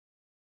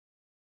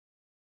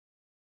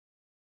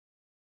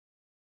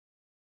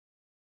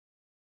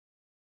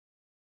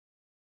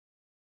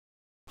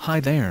Hi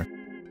there.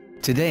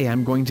 Today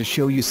I'm going to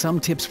show you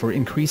some tips for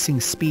increasing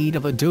speed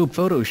of Adobe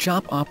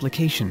Photoshop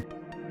application.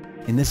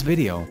 In this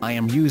video I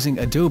am using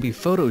Adobe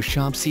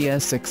Photoshop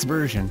CS6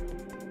 version.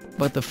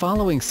 But the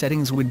following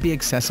settings would be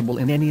accessible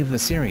in any of the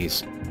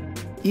series.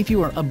 If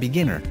you are a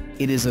beginner,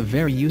 it is a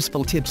very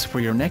useful tips for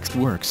your next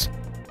works.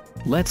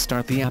 Let's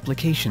start the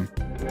application.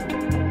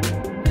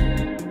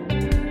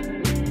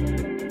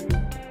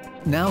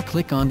 Now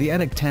click on the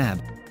Edit tab.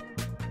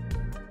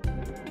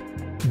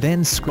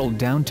 Then scroll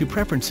down to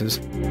Preferences.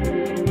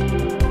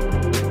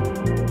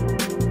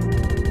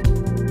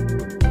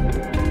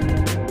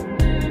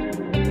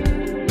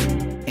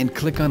 And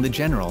click on the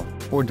General,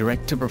 or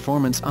Direct to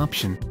Performance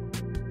option.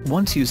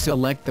 Once you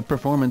select the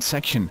Performance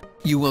section,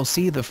 you will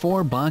see the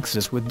 4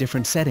 boxes with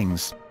different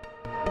settings.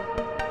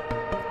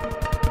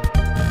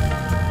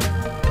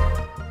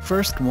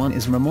 First one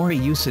is memory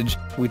usage,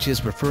 which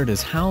is referred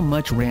as how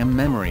much RAM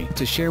memory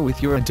to share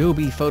with your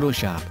Adobe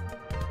Photoshop.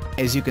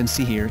 As you can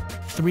see here,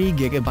 3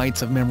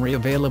 GB of memory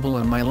available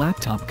on my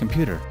laptop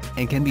computer,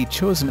 and can be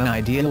chosen an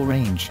ideal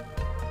range.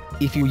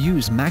 If you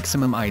use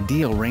maximum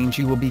ideal range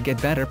you will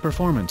get better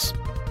performance.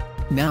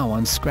 Now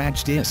on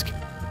Scratch Disk.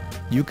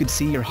 You could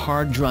see your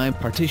hard drive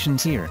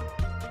partitions here.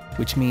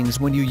 Which means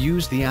when you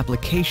use the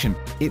application,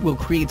 it will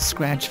create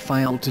Scratch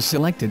file to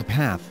selected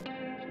path.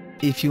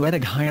 If you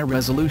edit higher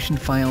resolution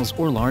files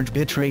or large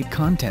bitrate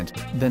content,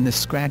 then the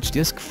Scratch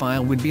disk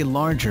file would be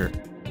larger.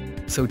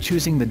 So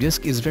choosing the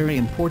disk is very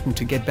important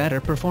to get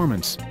better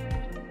performance.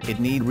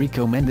 It need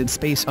recommended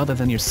space other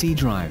than your C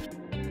drive.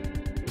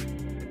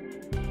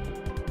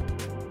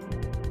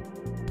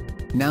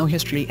 Now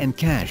History and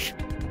Cache.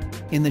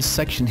 In this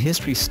section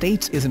History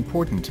states is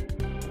important.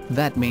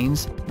 That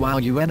means, while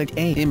you edit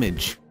a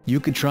image,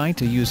 you could try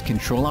to use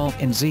Ctrl+Alt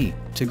and Z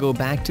to go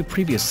back to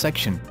previous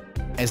section.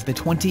 As the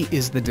 20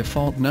 is the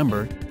default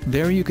number,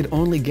 there you could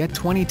only get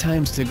 20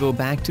 times to go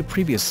back to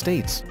previous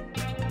states.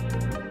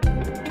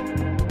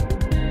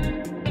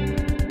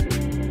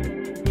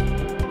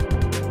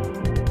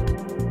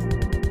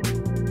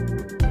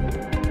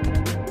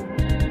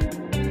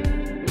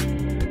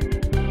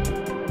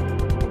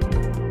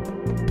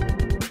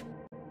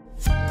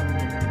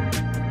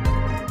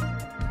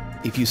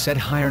 If you set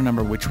higher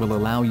number which will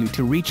allow you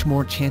to reach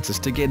more chances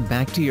to get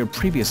back to your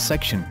previous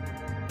section.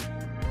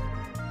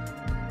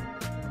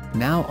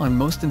 Now on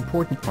most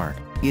important part,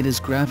 it is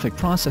graphic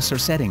processor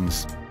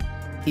settings.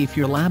 If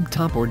your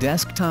laptop or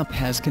desktop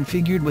has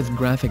configured with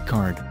graphic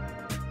card,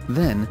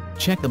 then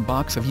check the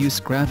box of Use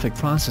Graphic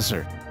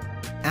Processor.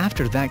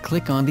 After that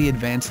click on the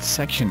Advanced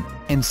section,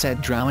 and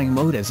set Drawing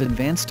Mode as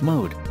Advanced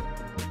Mode.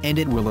 And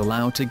it will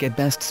allow to get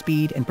best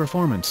speed and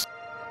performance.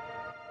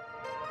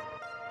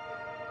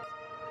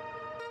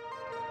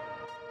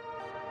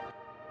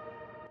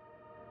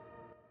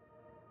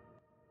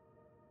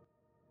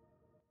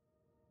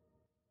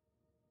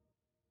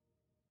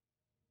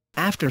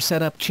 After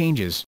setup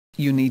changes,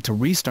 you need to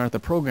restart the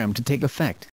program to take effect.